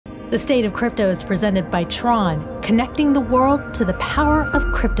The State of Crypto is presented by Tron, connecting the world to the power of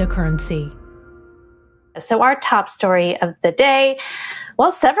cryptocurrency. So our top story of the day,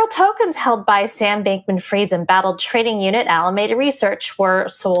 well, several tokens held by Sam Bankman-Fried's embattled trading unit, Alameda Research, were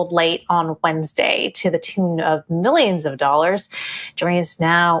sold late on Wednesday to the tune of millions of dollars. Joining us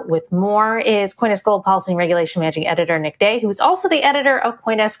now with more is CoinDesk Global Policy and Regulation Managing Editor Nick Day, who is also the editor of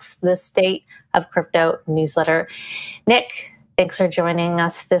CoinDesk's The State of Crypto newsletter. Nick, thanks for joining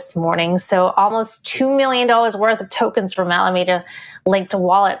us this morning. So almost $2 million worth of tokens from Alameda linked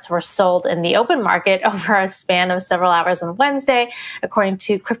wallets were sold in the open market over a span of several hours on Wednesday, according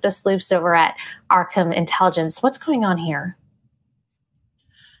to crypto sleuths over at Arkham Intelligence. What's going on here?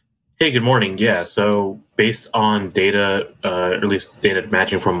 Hey, good morning. Yeah, so based on data, or at least data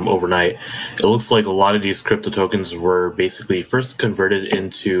matching from overnight, it looks like a lot of these crypto tokens were basically first converted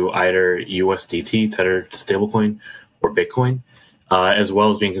into either USDT, tethered stablecoin, or Bitcoin, as well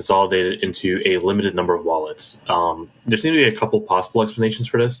as being consolidated into a limited number of wallets. There seem to be a couple possible explanations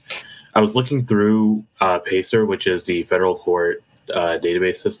for this. I was looking through Pacer, which is the federal court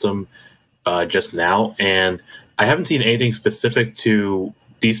database system, just now, and I haven't seen anything specific to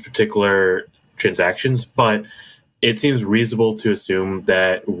these particular transactions, but it seems reasonable to assume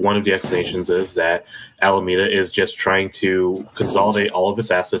that one of the explanations is that Alameda is just trying to consolidate all of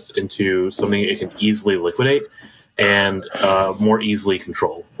its assets into something it can easily liquidate and more easily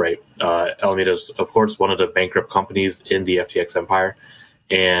control, right? Alameda is, of course, one of the bankrupt companies in the FTX empire.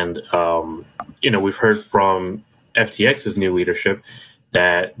 And, we've heard from FTX's new leadership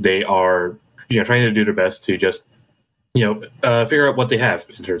that they are, trying to do their best to just, figure out what they have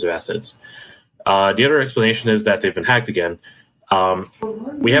in terms of assets. The other explanation is that they've been hacked again.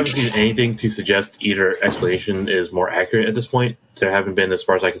 We haven't seen anything to suggest either explanation is more accurate at this point. There haven't been, as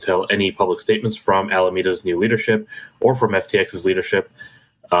far as I can tell, any public statements from Alameda's new leadership or from FTX's leadership.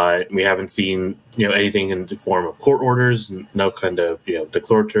 We haven't seen, anything in the form of court orders, no kind of,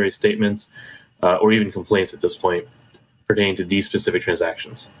 declaratory statements, or even complaints at this point pertaining to these specific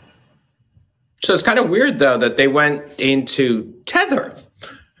transactions. So it's kind of weird, though, that they went into Tether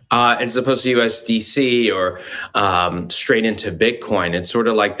as opposed to USDC or straight into Bitcoin. It's sort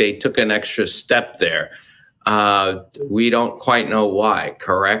of like they took an extra step there. We don't quite know why,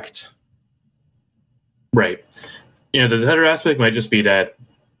 correct? Right. The Tether aspect might just be that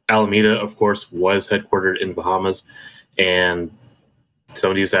Alameda, of course, was headquartered in Bahamas, and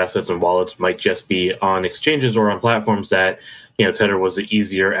some of these assets and wallets might just be on exchanges or on platforms that, Tether was the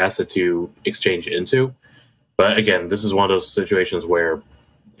easier asset to exchange into. But again, this is one of those situations where,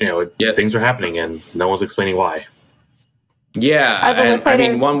 things are happening and no one's explaining why. Yeah, and I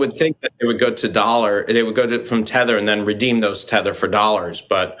mean, one would think that they would go to dollar, they would go from Tether and then redeem those Tether for dollars.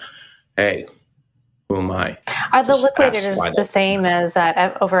 But hey, who am I? Are the liquidators the same as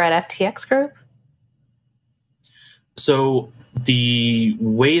over at FTX Group? So the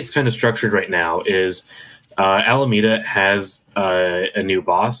way it's kind of structured right now is Alameda has a new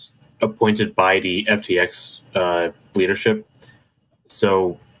boss appointed by the FTX leadership.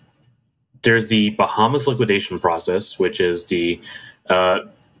 So there's the Bahamas liquidation process, which is their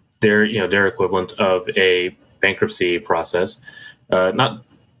equivalent of a bankruptcy process, not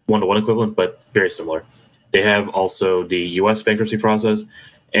one-to-one equivalent, but very similar. They have also the U.S. bankruptcy process,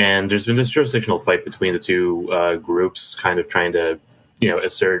 and there's been this jurisdictional fight between the two groups, kind of trying to,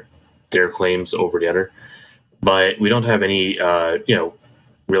 assert their claims over the other. But we don't have any,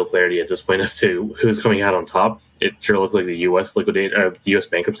 real clarity at this point as to who's coming out on top. It sure looks like the U.S. the U.S.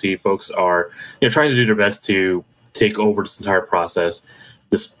 bankruptcy folks are, trying to do their best to take over this entire process,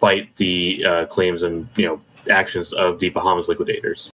 despite the claims and actions of the Bahamas liquidators.